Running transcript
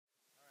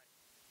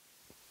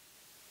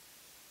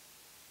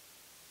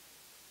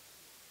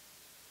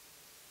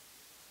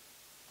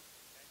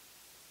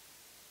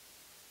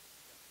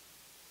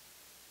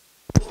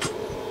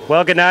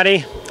Well,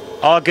 Gennady,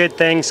 all good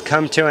things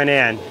come to an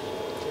end.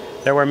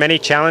 There were many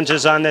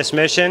challenges on this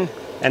mission,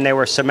 and they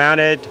were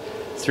surmounted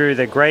through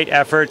the great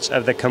efforts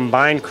of the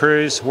combined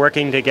crews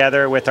working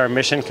together with our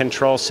mission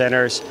control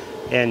centers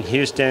in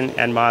Houston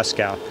and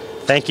Moscow.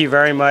 Thank you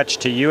very much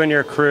to you and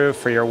your crew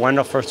for your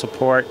wonderful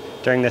support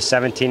during the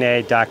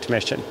 17A docked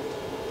mission.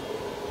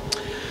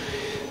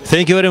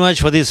 Thank you very much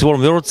for these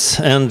warm words,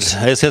 and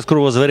ISS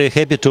crew was very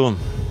happy to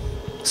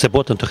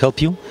support and to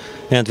help you,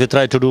 and we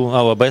try to do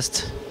our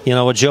best in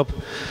our job,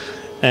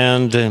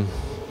 and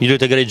you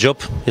did a great job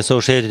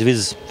associated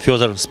with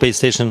further space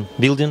station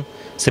building,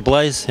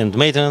 supplies and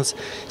maintenance.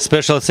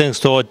 Special thanks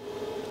to our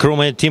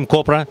crewmate Team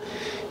Copra.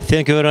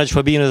 Thank you very much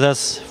for being with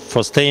us,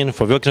 for staying,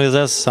 for working with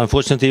us.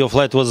 Unfortunately, your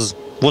flight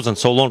wasn't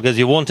so long as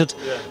you wanted,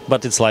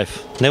 but it's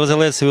life.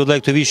 Nevertheless, we would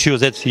like to wish you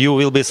that you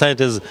will be signed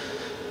as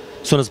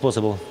soon as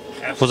possible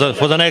for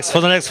the next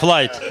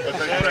flight.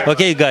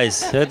 Okay,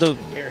 guys.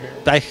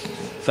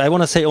 I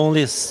want to say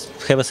only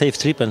have a safe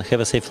trip and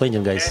have a safe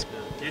landing, guys.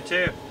 Okay. You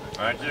too.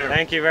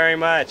 Thank you very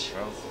much.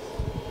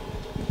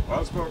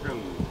 Well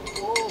spoken.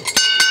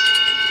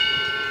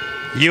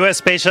 U.S.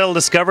 Space Shuttle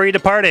Discovery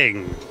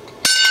departing.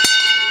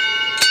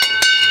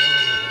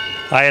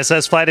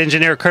 ISS Flight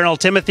Engineer Colonel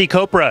Timothy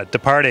Copra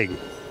departing.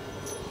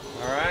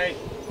 All right.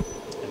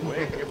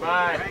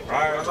 Goodbye.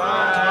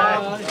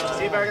 Bye.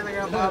 See you back in the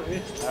ground, Bob.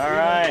 All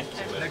right.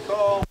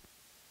 Nicole.